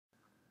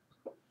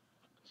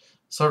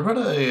So I read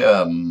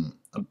an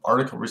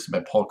article recently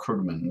by Paul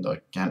Krugman, though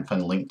I can't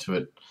find a link to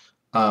it,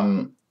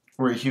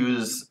 where he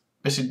was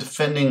basically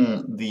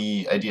defending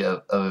the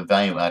idea of a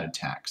value-added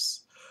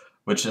tax,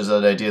 which is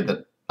an idea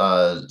that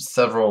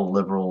several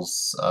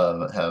liberals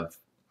have,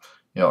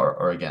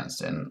 are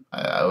against, and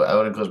I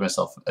would include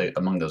myself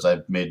among those.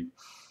 I've made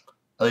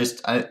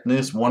at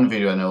least one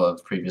video I know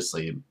of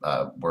previously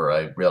where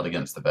I railed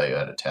against the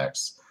value-added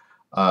tax,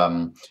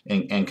 and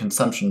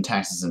consumption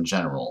taxes in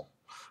general.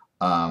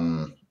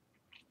 Um,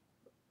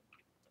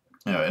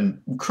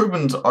 and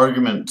Krugman's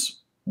argument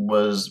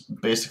was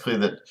basically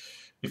that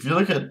if you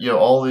look at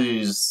all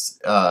these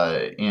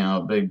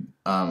big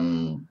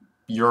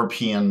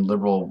European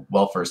liberal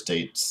welfare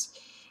states,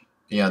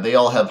 they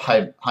all have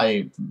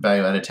high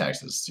value added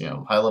taxes,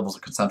 high levels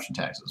of consumption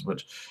taxes,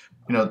 which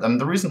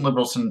the reason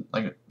liberals tend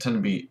to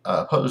be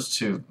opposed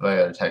to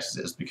value added taxes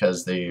is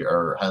because they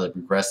are highly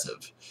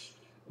regressive.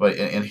 But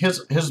and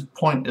his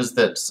point is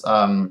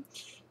that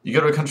you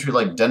go to a country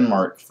like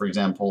Denmark, for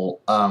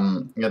example,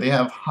 they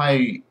have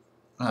high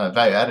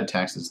value-added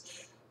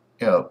taxes,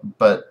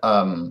 but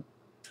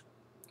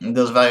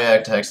those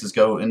value-added taxes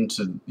go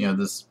into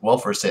this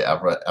welfare state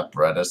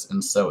apparatus,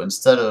 and so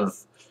instead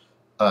of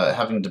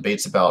having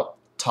debates about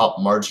top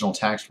marginal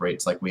tax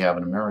rates like we have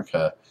in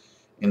America,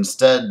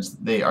 instead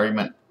they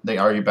argue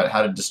about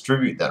how to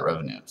distribute that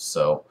revenue.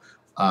 So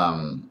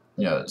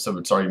so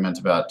it's argument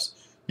about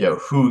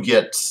who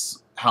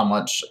gets how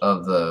much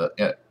of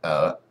the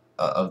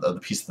of the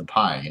piece of the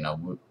pie,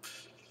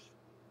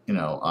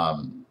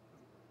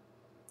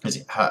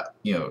 is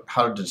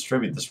how to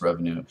distribute this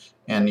revenue,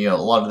 and a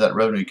lot of that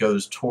revenue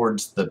goes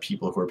towards the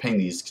people who are paying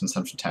these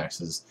consumption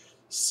taxes,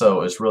 so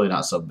it's really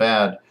not so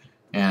bad,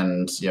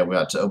 and we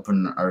ought to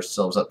open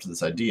ourselves up to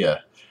this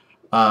idea.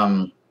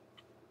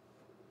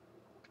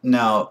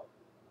 Now,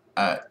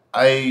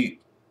 I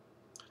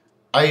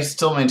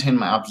still maintain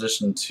my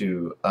opposition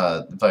to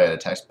the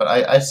value-added tax, but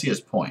I see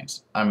his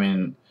point. I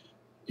mean,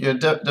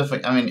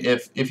 definitely. I mean,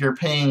 if you're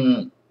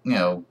paying,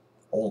 if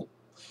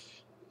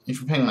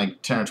you're paying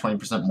like 10 or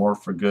 20% more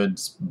for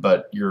goods,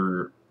 but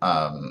you're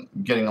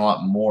getting a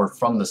lot more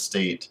from the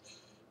state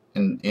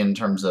in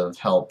terms of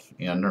help,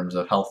 in terms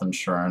of health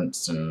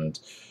insurance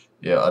and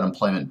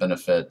unemployment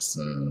benefits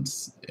and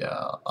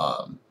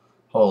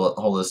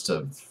whole list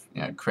of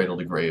cradle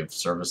to grave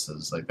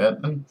services like that,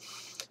 and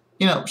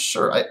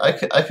sure, I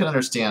could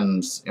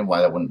understand why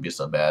that wouldn't be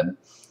so bad.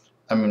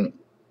 I mean,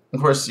 of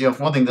course, for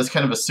one thing, this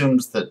kind of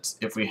assumes that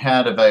if we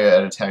had a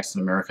value-added tax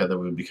in America, that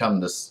we would become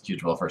this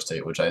huge welfare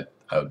state, which I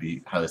would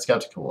be highly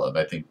skeptical of.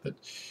 I think that,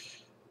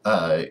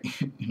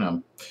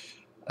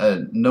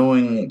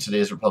 knowing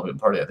today's Republican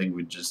Party, I think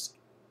we'd just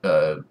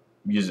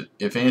use it.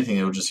 If anything,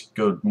 it would just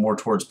go more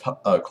towards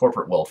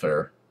corporate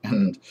welfare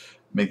and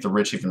make the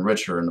rich even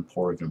richer and the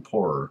poor even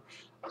poorer.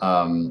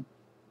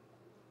 But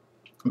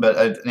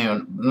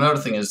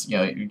another thing is,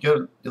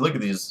 you look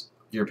at these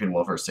European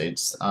welfare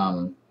states.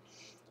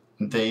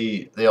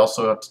 They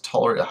also have to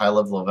tolerate a high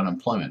level of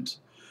unemployment.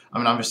 I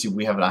mean, obviously,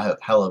 we have a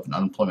high level of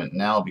unemployment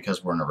now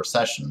because we're in a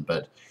recession.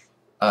 But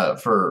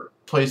for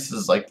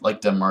places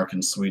like Denmark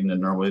and Sweden and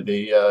Norway,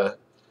 they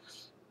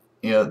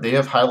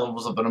have high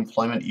levels of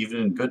unemployment even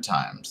in good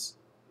times.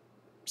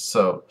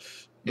 So,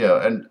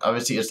 and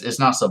obviously, it's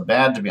not so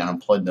bad to be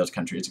unemployed in those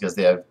countries because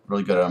they have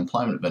really good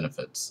unemployment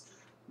benefits.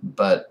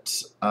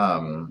 But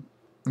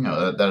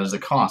that is a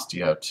cost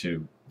you have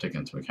to take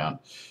into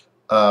account.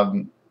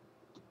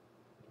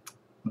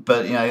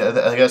 But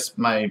I guess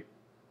my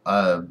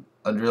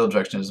real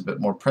objection is a bit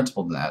more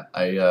principled than that.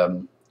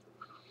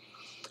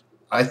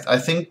 I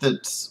think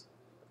that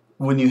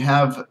when you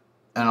have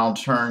an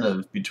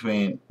alternative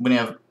between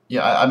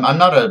I'm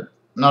not a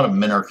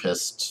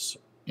minarchist,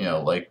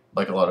 like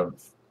a lot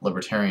of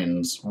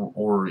libertarians,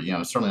 or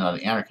certainly not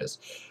an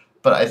anarchist.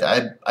 But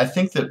I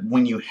think that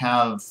when you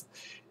have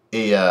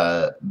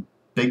a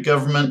big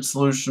government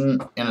solution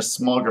and a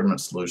small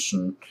government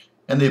solution,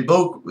 and they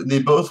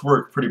both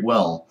work pretty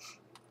well,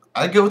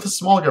 I go with the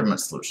small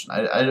government solution.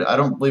 I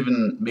don't believe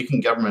in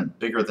making government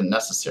bigger than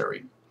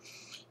necessary.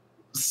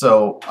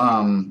 So,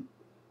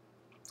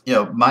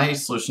 my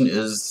solution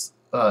is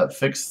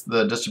fix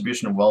the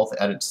distribution of wealth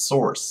at its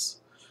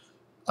source.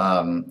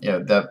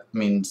 That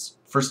means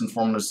first and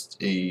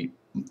foremost a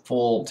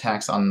full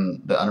tax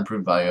on the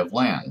unapproved value of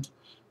land,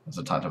 as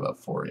I talked about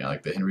before.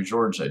 Like the Henry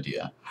George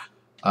idea.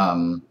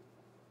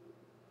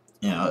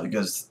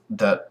 Because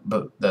that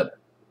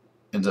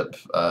ends up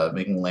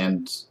making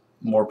land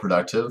more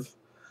productive,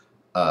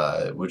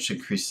 which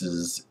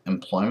increases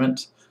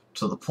employment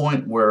to the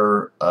point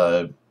where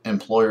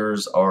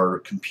employers are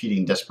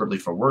competing desperately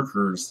for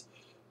workers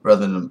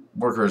rather than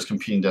workers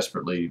competing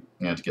desperately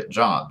to get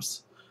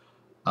jobs.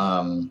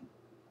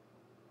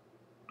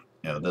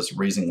 This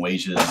raising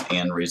wages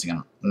and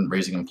raising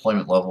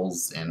employment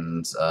levels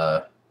and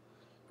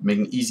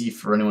making it easy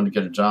for anyone to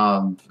get a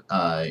job,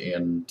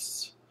 and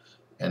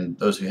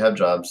those who have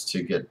jobs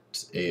to get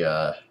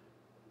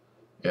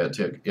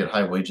to get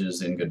high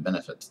wages and good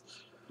benefits.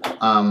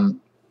 Then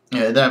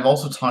I've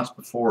also talked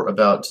before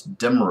about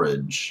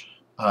demurrage,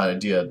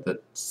 idea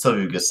that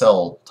Sylvia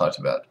Gassel talked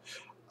about.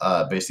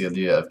 Basically, the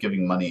idea of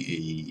giving money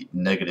a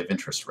negative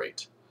interest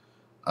rate.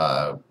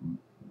 Uh,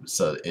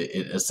 so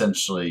it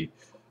essentially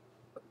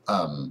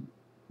um,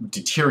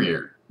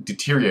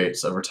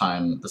 deteriorates over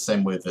time the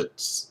same way that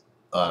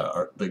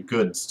the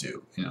goods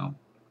do.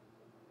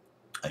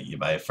 You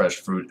buy fresh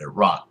fruit, it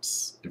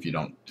rots if you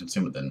don't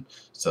consume it then.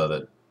 So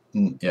that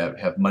yeah,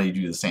 have money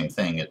do the same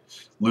thing. It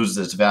loses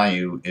its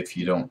value if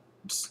you don't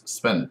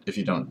if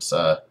you don't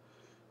circulate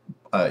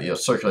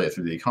it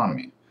through the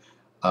economy.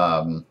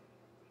 Um,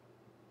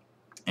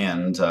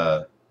 and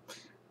I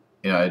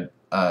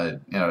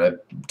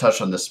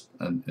touched on this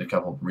in a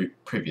couple of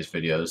previous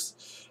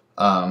videos.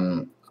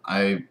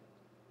 I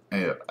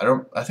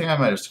think I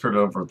might have screwed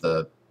over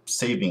the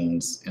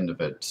savings end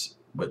of it,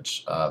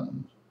 which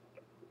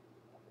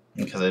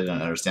because I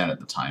didn't understand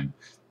at the time.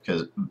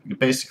 Because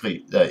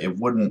basically, it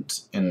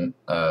wouldn't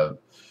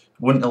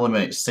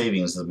eliminate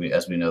savings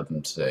as we know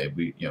them today.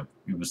 You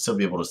would still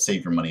be able to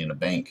save your money in a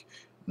bank,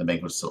 and the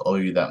bank would still owe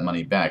you that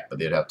money back, but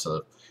they'd have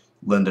to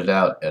lend it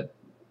out at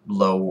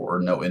low or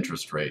no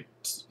interest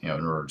rates, in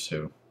order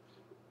to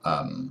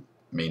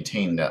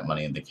maintain that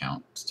money in the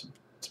account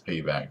to pay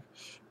you back.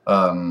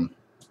 But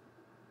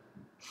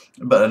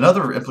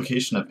another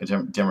implication of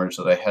demurrage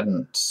that I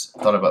hadn't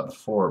thought about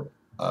before,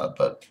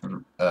 but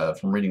from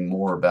reading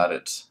more about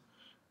it,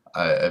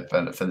 I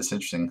found this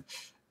interesting.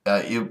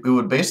 It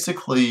would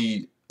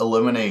basically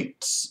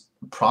eliminate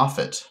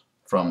profit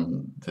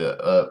from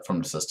the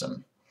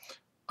system,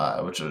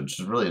 which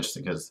is really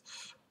interesting because,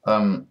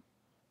 um,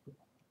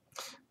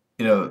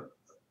 you know,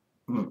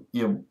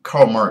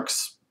 Karl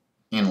Marx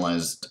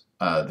analyzed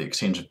the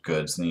exchange of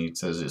goods, and he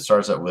says it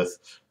starts out with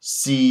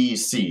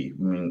CC,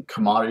 meaning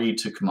commodity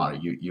to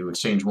commodity. You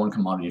exchange one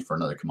commodity for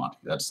another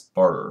commodity. That's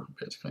barter,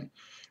 basically.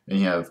 And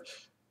you have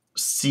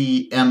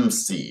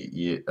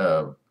CMC,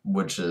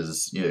 which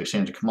is you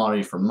exchange a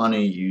commodity for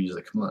money. You use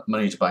the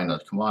money to buy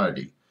another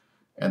commodity,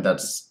 and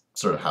that's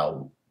sort of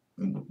how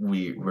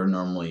we're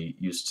normally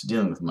used to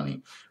dealing with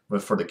money.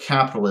 But for the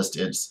capitalist,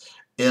 it's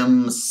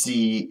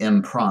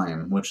MCM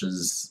prime, which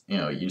is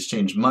you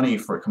exchange money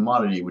for a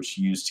commodity which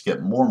you use to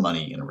get more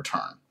money in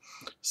return.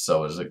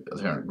 So there's a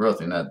inherent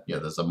growth in that.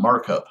 There's a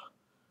markup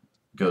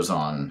goes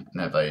on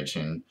in that value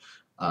chain,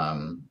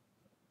 and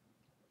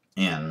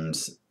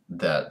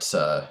that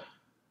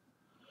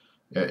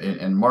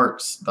and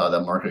Marx thought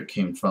that market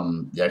came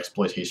from the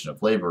exploitation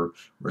of labor,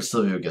 where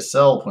Sylvia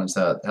Gassel points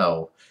out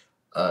how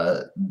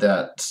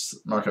that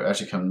market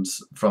actually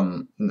comes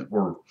from,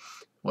 or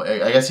well,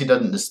 I guess he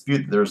doesn't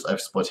dispute that there's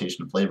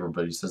exploitation of labor,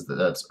 but he says that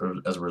that's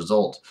as a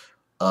result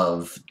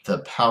of the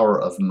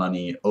power of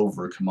money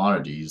over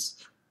commodities,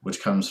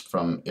 which comes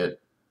from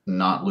it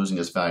not losing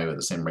its value at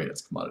the same rate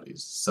as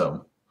commodities.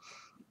 So,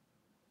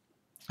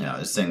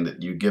 it's saying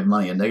that you give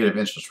money a negative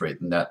interest rate,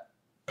 and that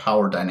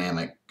power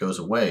dynamic goes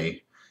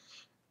away,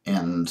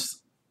 and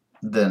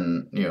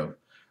then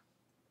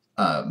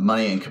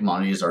money and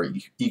commodities are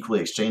equally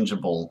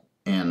exchangeable,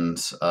 and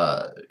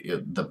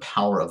the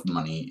power of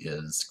money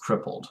is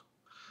crippled,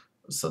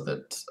 so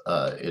that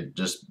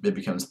it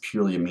becomes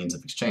purely a means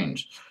of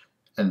exchange,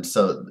 and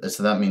so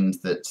that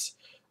means that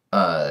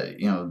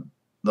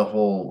the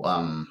whole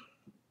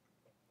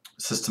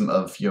system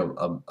of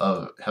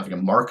having a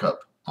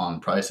markup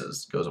on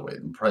prices goes away.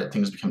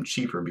 Things become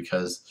cheaper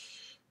because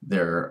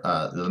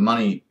the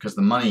money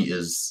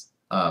is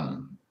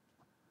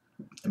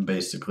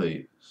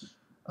basically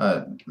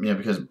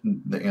because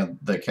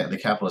the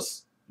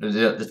capitalists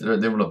they're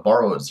able to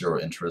borrow at zero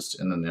interest,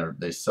 and then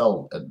they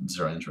sell at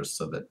zero interest,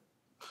 so that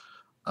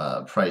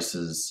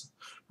prices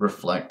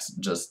reflect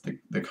just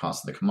the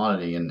cost of the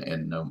commodity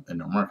and no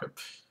markup,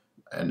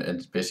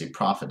 and basically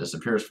profit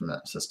disappears from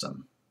that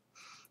system.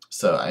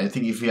 So I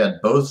think if you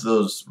had both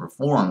those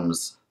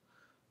reforms,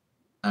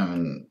 I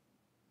mean,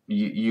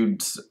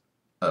 you'd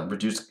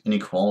reduce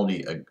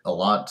inequality a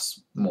lot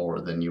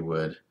more than you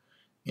would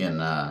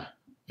in under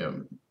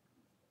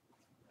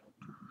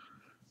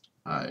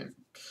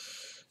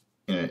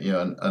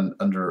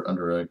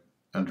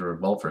a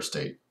welfare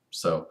state.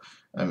 So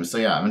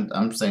yeah,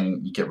 I'm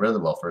saying you get rid of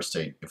the welfare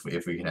state if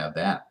we can have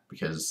that,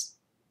 because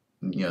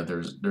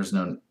there's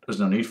no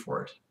need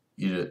for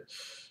it.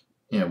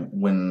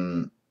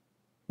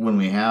 When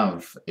we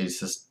have a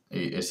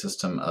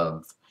system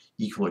of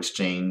equal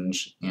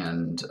exchange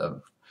and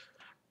of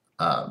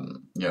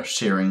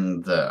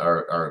sharing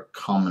our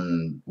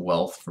common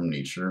wealth from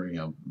nature,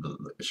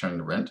 sharing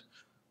the rent,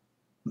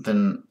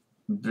 then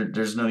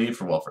there's no need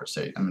for welfare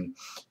state. I mean,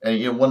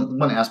 and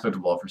one aspect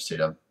of welfare state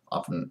I've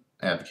often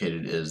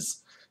advocated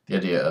is the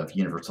idea of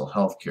universal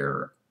health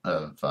care,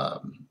 of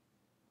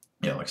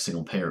like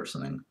single payer or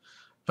something.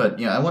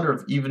 But I wonder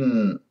if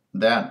even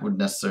that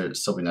would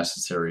still be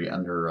necessary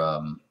under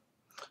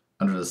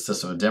the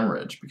system of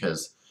demurrage,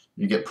 because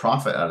you get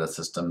profit out of the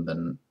system,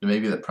 then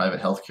maybe the private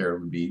healthcare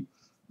would be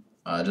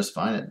just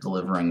fine at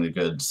delivering the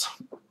goods.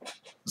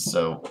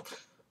 So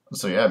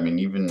yeah, I mean,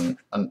 even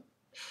and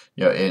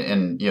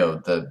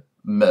the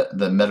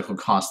medical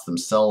costs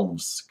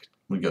themselves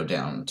would go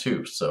down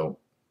too. So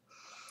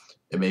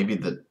it may be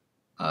that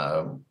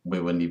we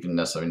wouldn't even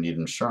necessarily need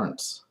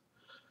insurance.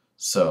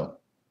 So,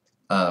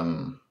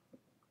 um,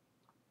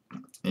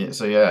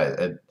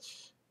 yeah,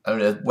 I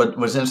mean,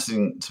 what's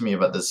interesting to me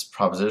about this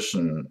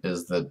proposition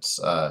is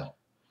that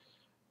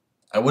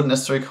I wouldn't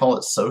necessarily call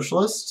it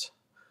socialist,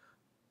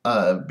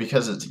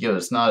 because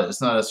it's not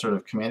a sort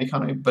of command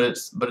economy, but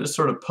it's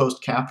sort of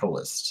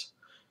post-capitalist,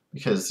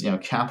 because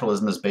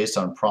capitalism is based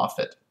on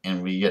profit,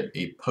 and we get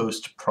a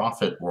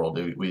post-profit world.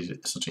 We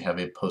essentially have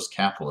a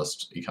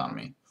post-capitalist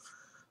economy.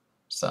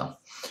 So,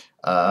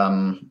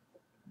 um,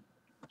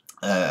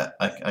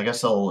 I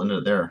guess I'll end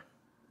it there.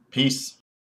 Peace.